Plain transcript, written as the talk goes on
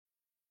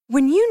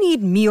When you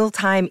need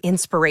mealtime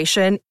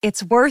inspiration,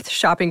 it's worth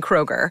shopping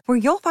Kroger, where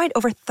you'll find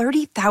over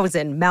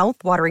 30,000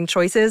 mouth-watering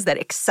choices that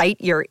excite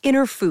your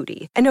inner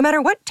foodie. And no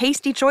matter what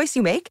tasty choice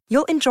you make,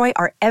 you'll enjoy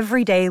our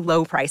everyday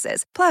low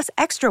prices, plus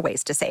extra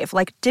ways to save,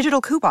 like digital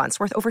coupons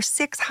worth over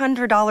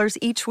 $600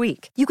 each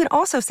week. You can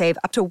also save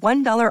up to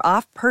 $1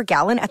 off per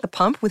gallon at the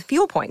pump with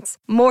fuel points.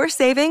 More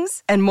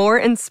savings and more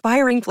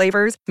inspiring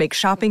flavors make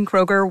shopping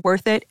Kroger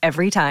worth it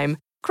every time.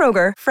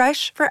 Kroger,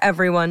 fresh for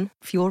everyone.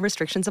 Fuel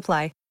restrictions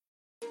apply.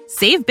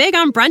 Save big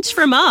on brunch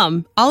for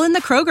mom, all in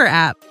the Kroger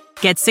app.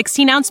 Get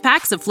 16-ounce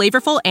packs of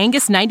flavorful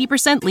Angus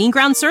 90% lean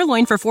ground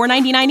sirloin for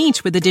 $4.99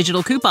 each with a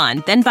digital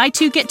coupon. Then buy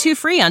 2, get 2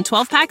 free on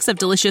 12 packs of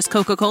delicious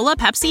Coca-Cola,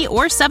 Pepsi,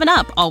 or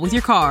 7-Up, all with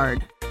your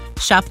card.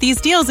 Shop these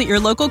deals at your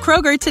local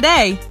Kroger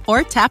today,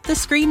 or tap the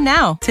screen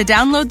now to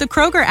download the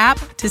Kroger app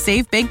to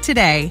save big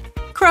today.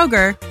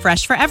 Kroger,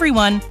 fresh for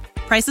everyone.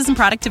 Prices and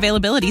product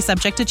availability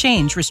subject to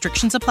change.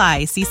 Restrictions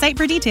apply. See site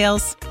for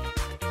details.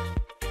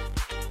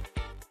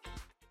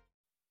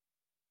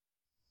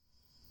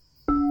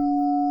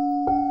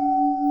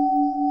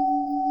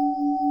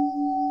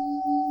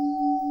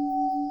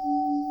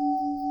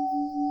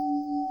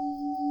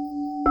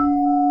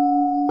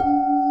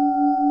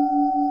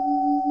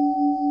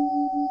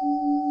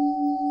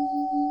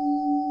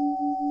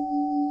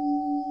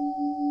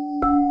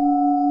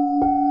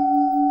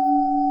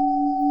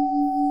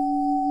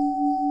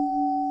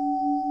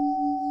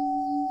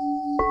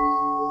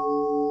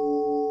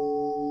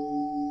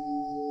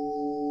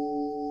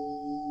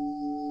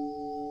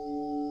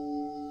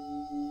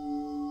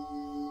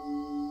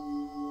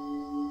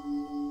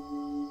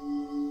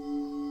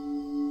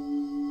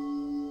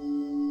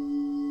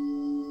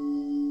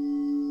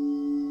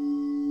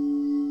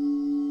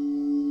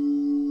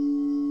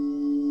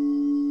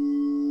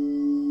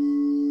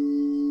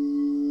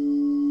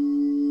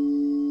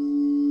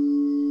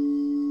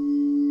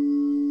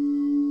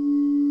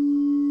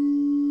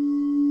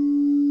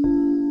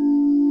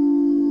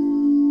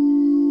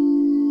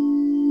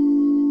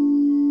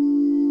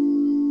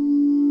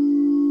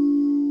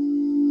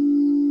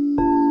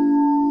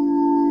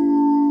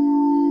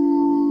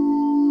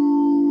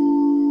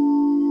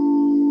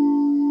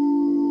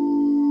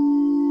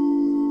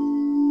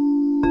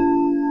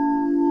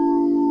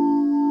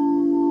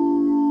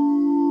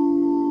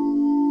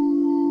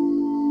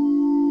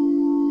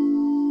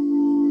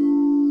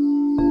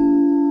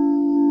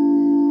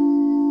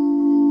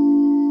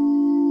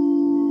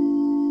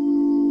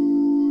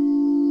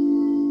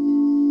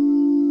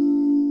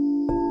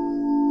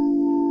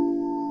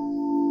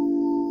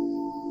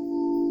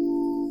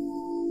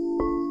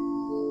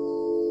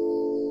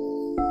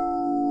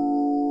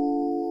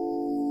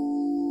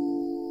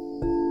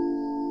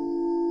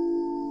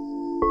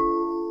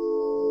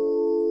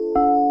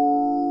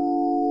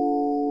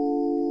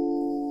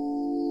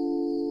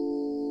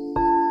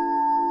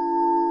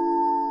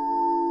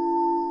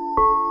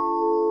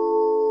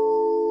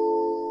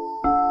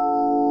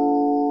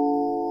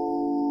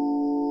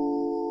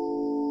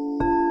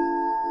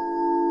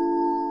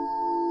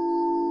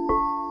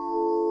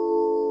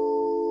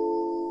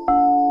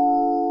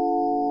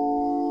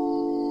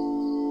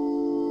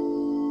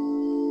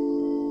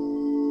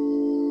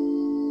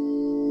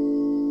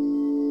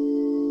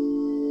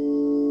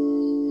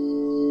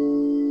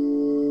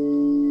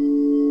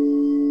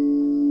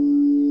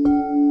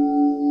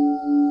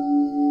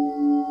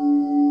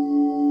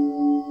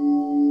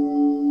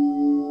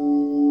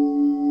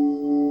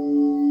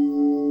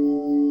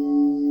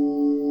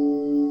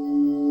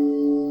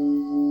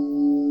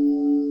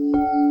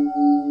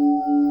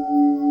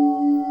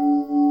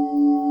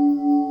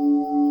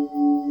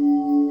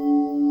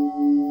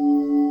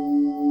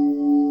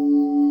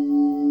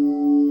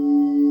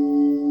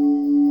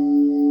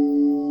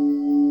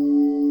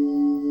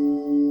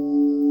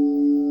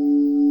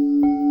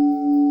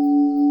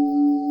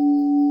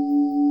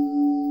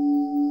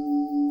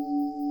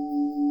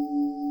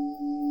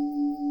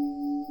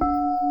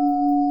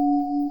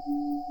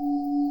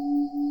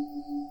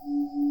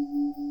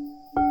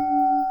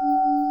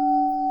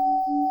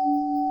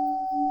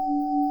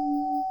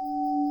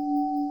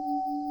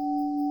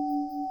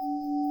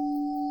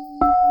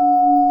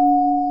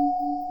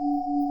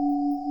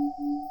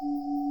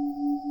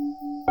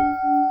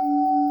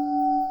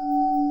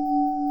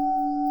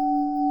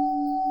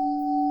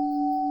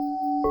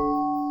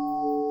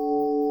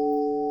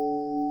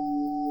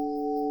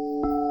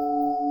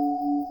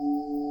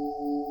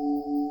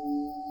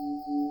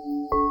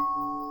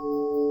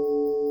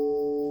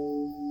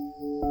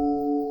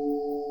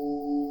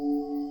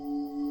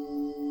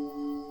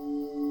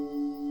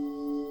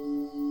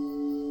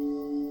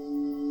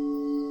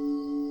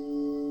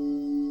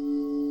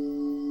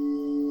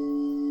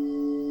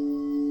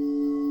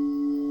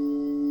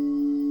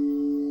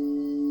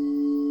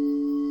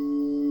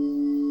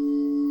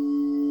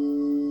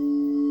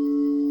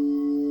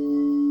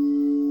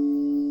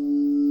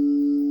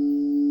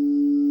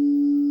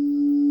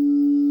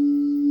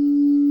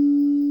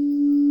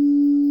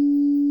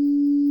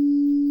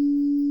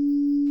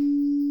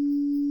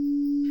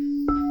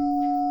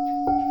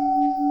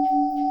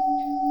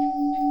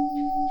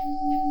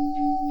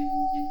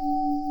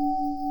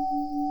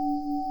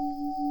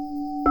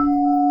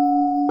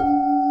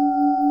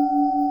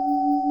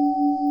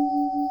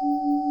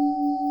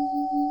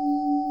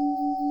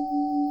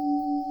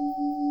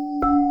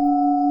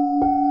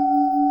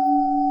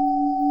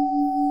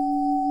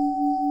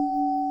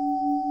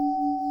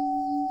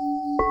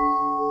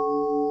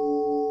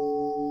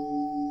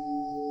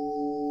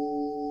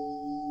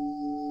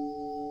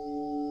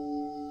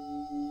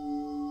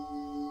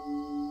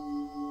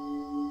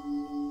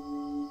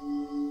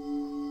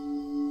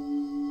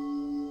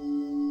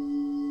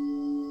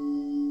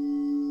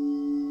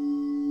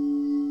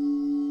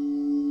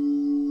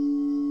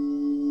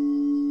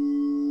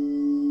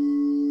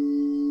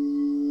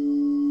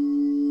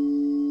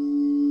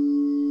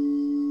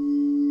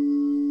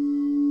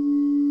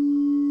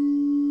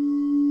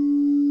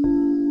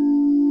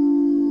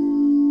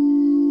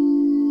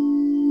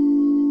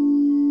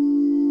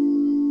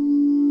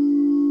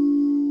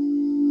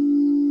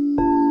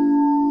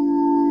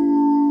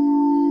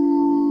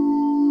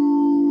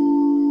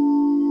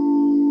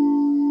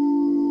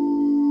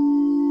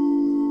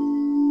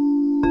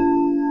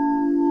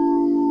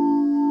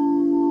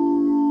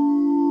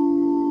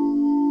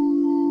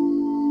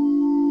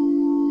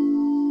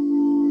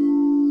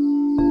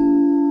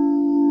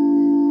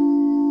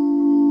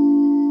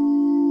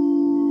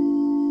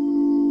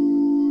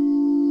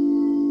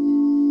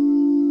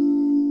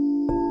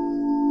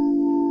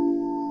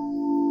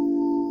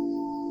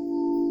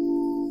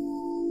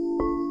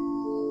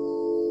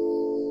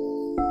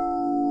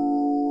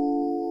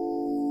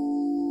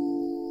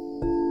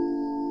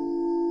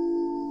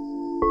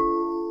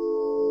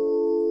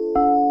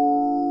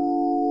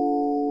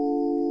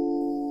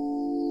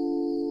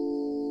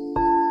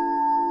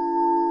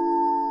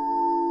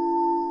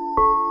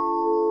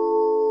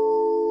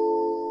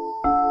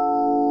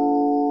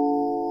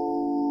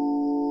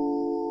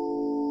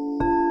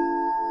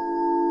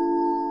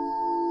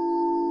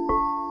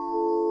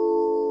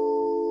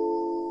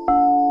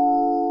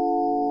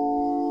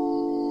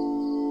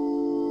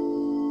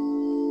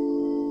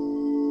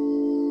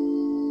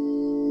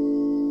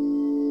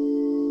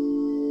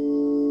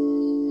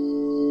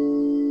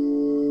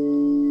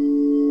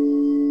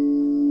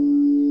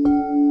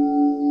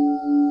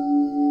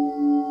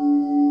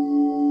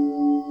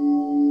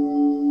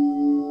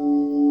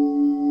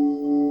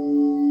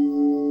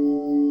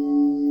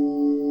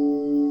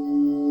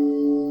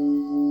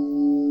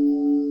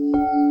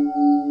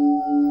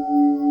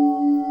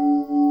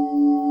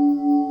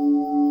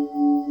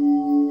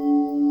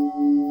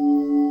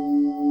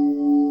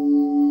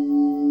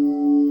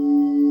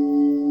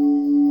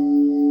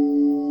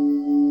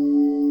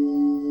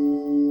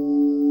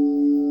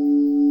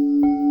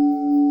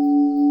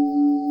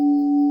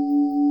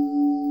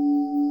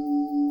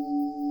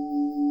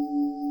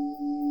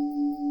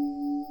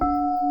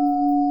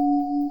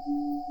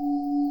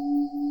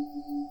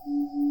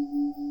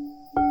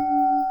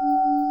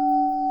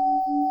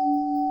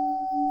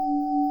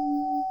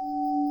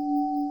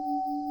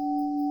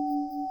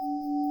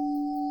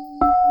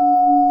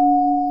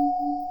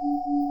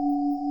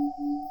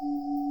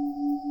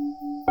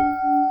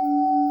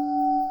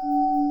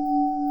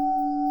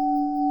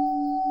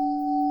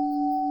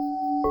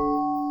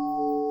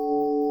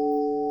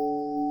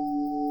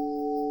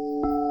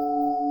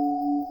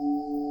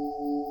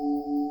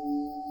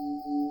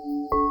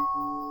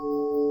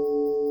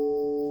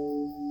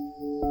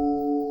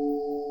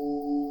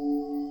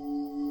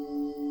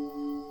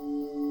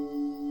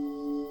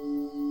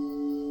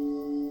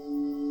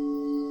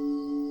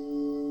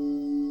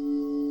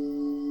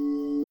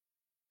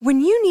 When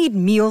you need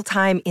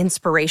mealtime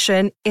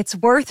inspiration, it's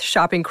worth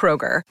shopping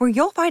Kroger, where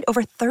you'll find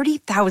over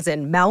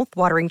 30,000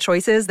 mouth-watering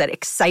choices that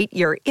excite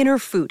your inner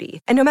foodie.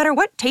 And no matter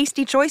what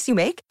tasty choice you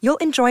make,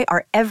 you'll enjoy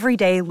our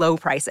everyday low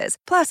prices,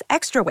 plus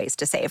extra ways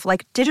to save,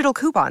 like digital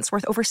coupons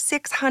worth over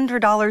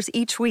 $600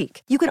 each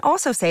week. You can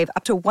also save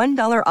up to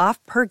 $1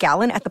 off per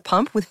gallon at the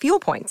pump with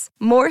fuel points.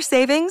 More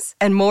savings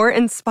and more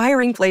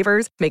inspiring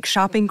flavors make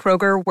shopping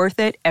Kroger worth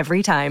it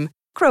every time.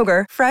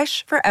 Kroger,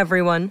 fresh for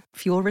everyone.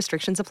 Fuel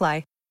restrictions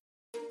apply.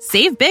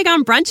 Save big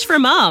on brunch for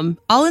mom,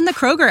 all in the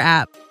Kroger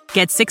app.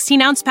 Get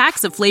 16-ounce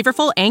packs of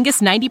flavorful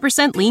Angus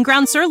 90% lean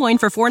ground sirloin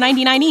for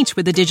 $4.99 each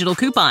with a digital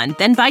coupon.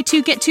 Then buy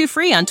 2, get 2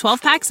 free on 12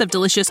 packs of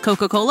delicious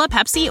Coca-Cola,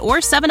 Pepsi, or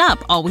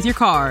 7-Up, all with your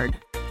card.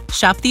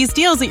 Shop these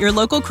deals at your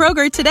local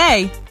Kroger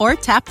today, or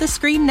tap the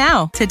screen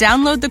now to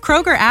download the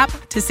Kroger app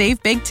to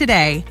save big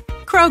today.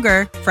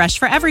 Kroger, fresh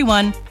for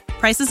everyone.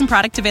 Prices and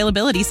product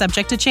availability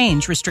subject to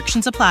change.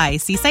 Restrictions apply.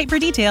 See site for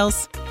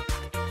details.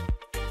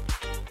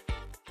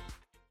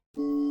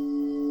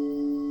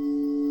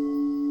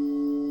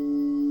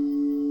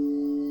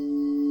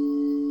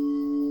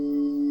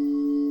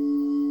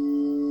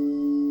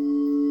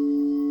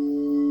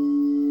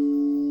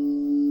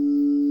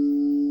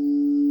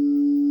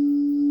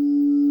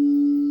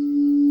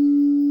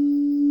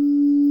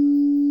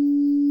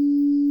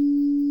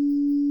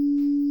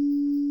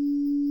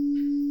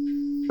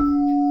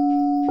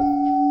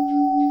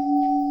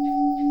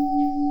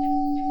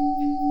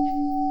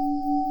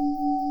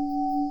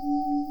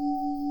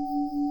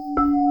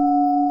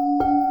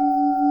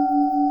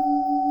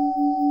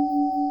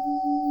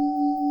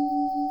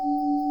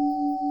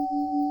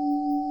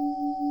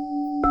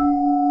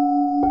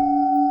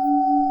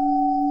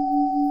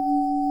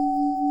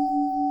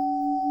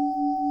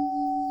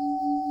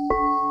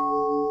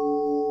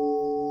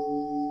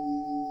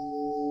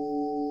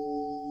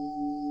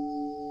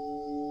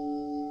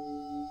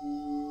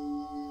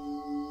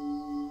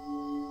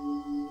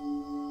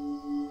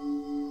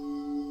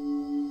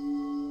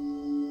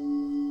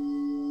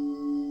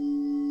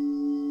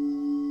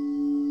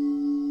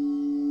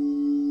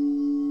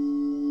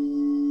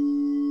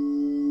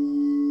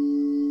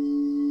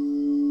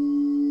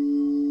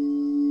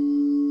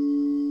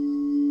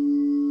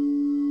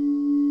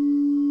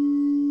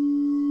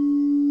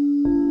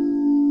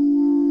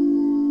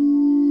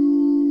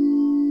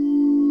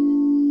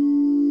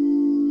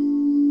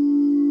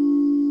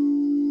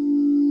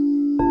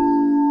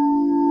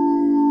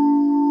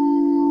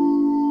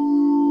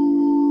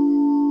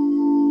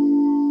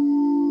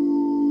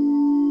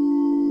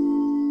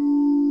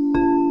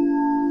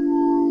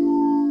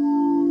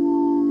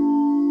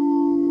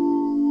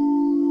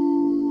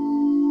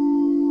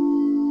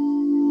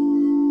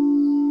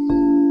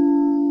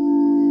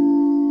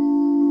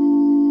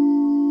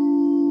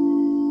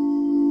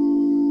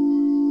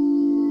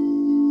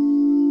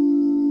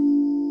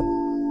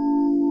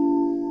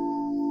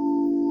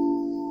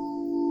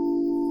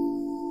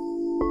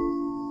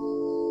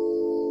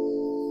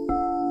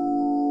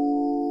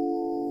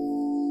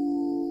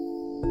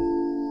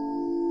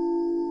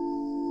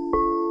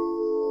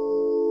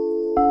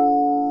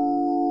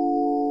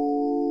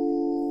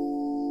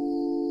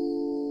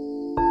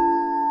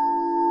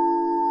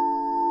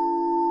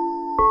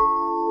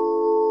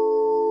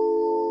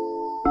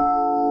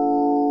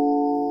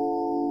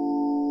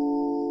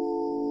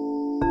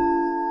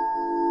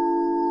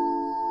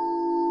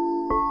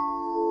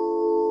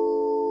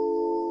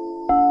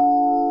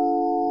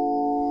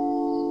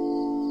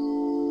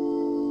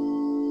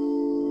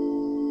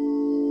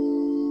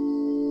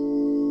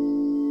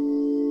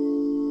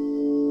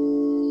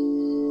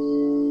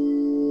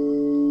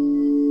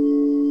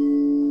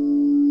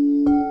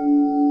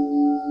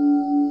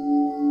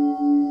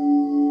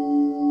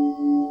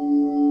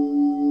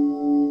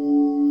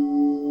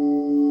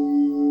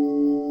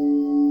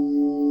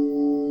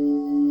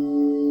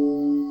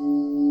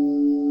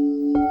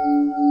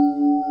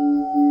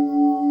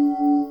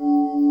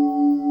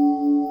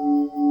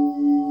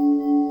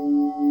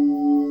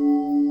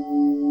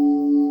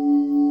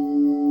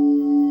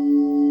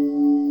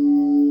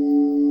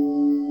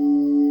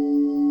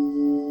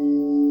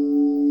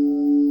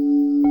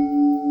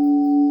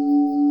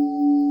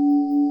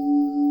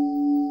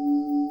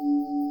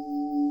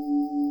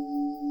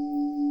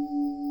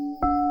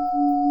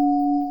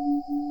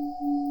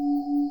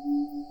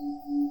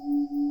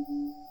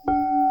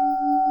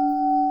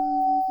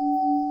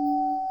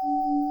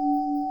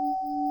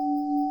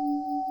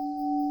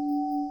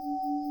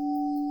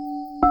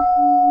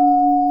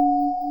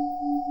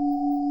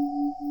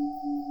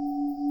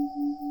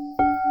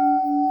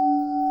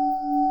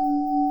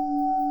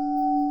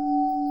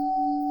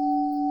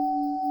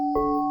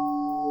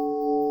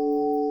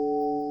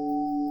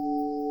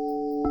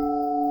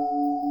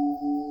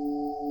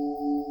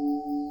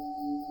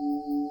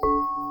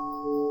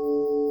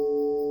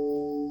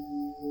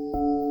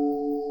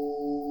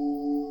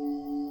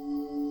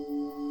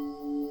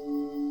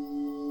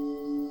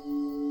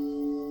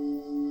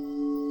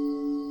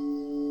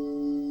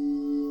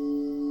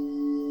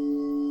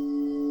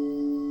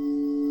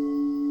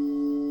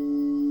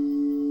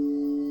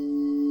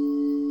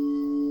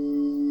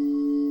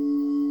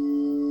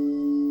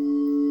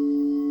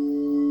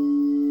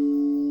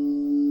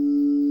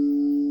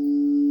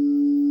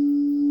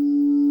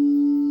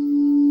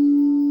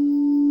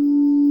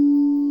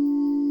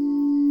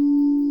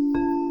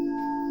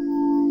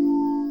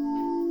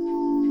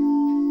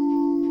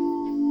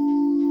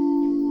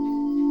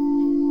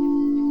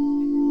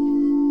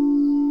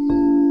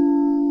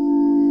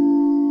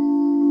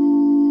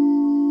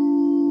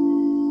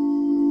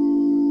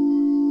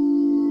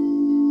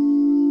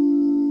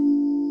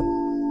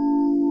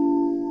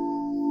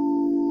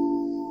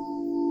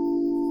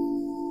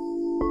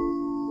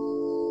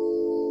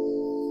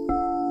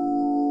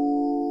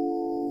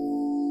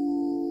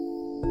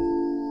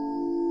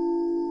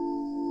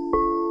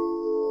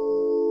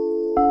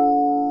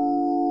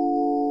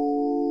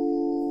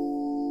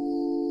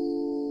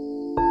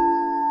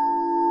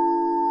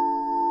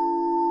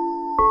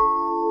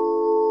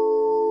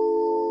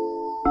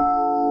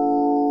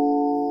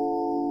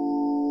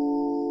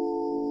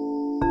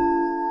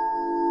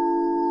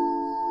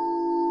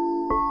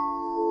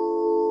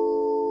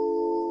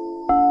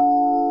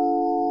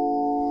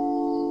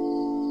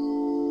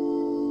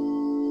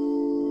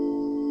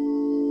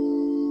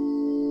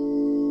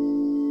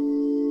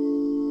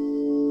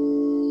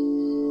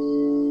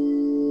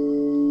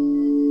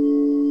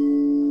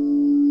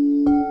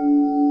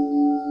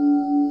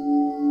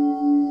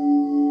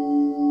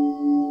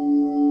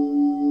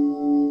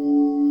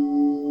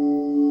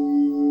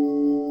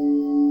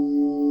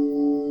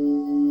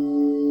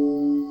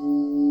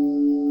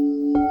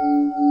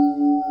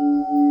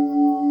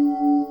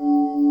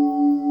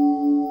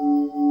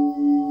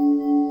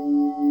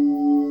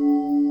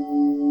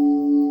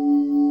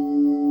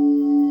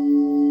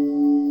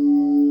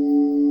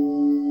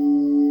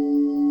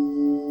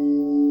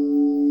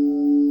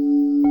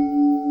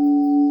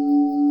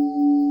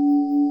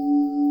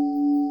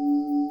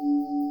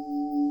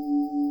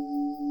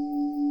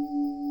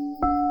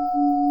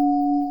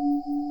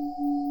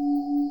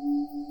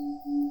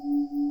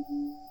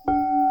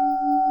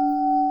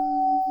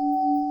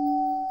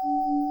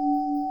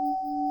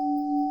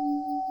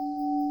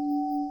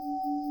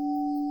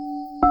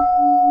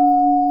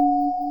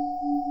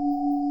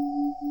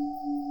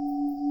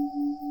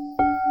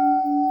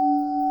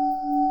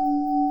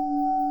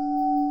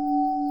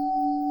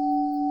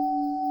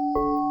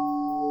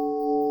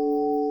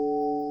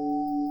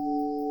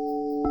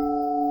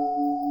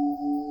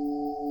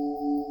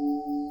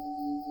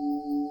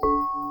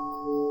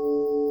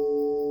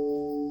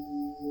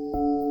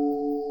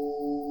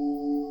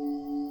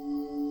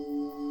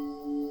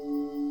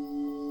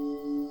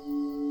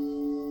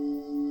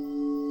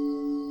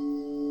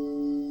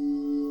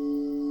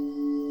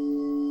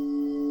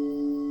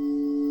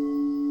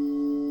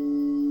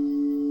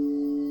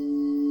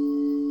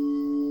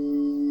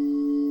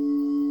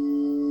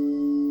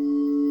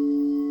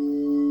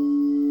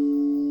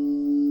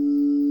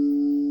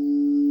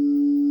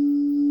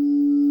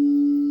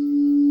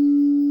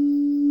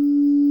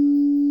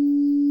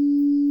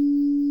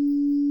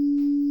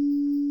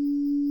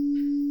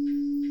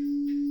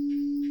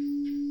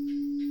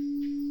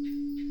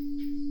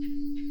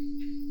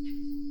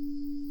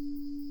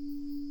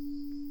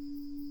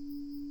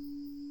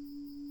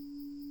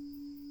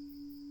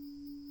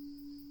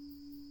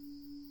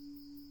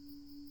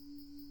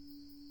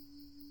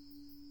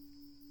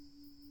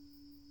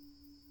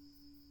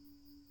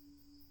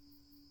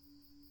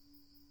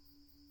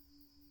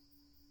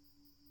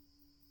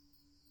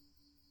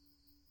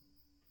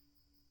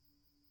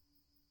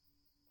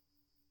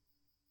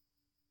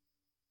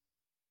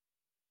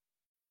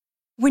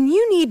 When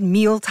you need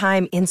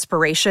mealtime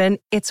inspiration,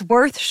 it's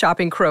worth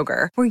shopping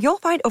Kroger, where you'll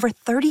find over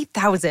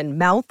 30,000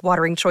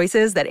 mouth-watering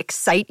choices that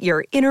excite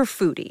your inner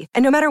foodie.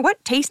 And no matter what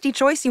tasty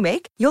choice you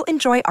make, you'll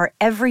enjoy our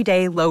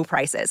everyday low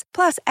prices,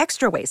 plus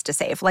extra ways to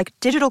save, like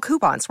digital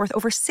coupons worth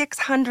over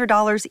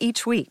 $600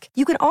 each week.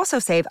 You can also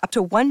save up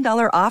to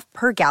 $1 off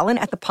per gallon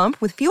at the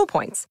pump with fuel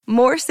points.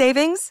 More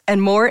savings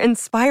and more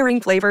inspiring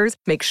flavors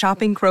make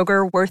shopping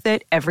Kroger worth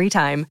it every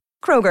time.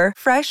 Kroger,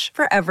 fresh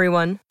for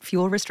everyone.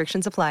 Fuel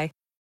restrictions apply.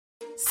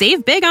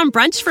 Save big on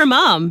brunch for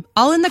mom,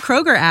 all in the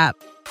Kroger app.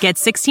 Get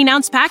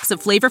 16-ounce packs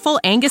of flavorful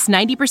Angus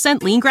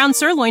 90% lean ground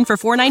sirloin for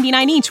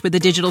 $4.99 each with a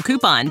digital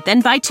coupon.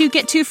 Then buy 2,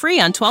 get 2 free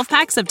on 12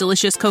 packs of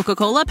delicious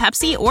Coca-Cola,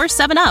 Pepsi, or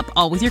 7-Up,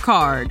 all with your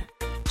card.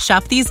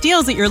 Shop these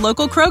deals at your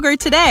local Kroger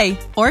today,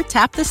 or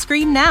tap the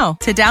screen now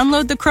to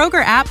download the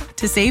Kroger app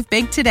to save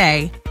big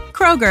today.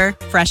 Kroger,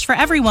 fresh for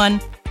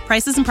everyone.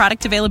 Prices and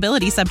product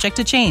availability subject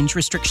to change.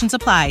 Restrictions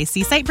apply.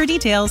 See site for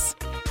details.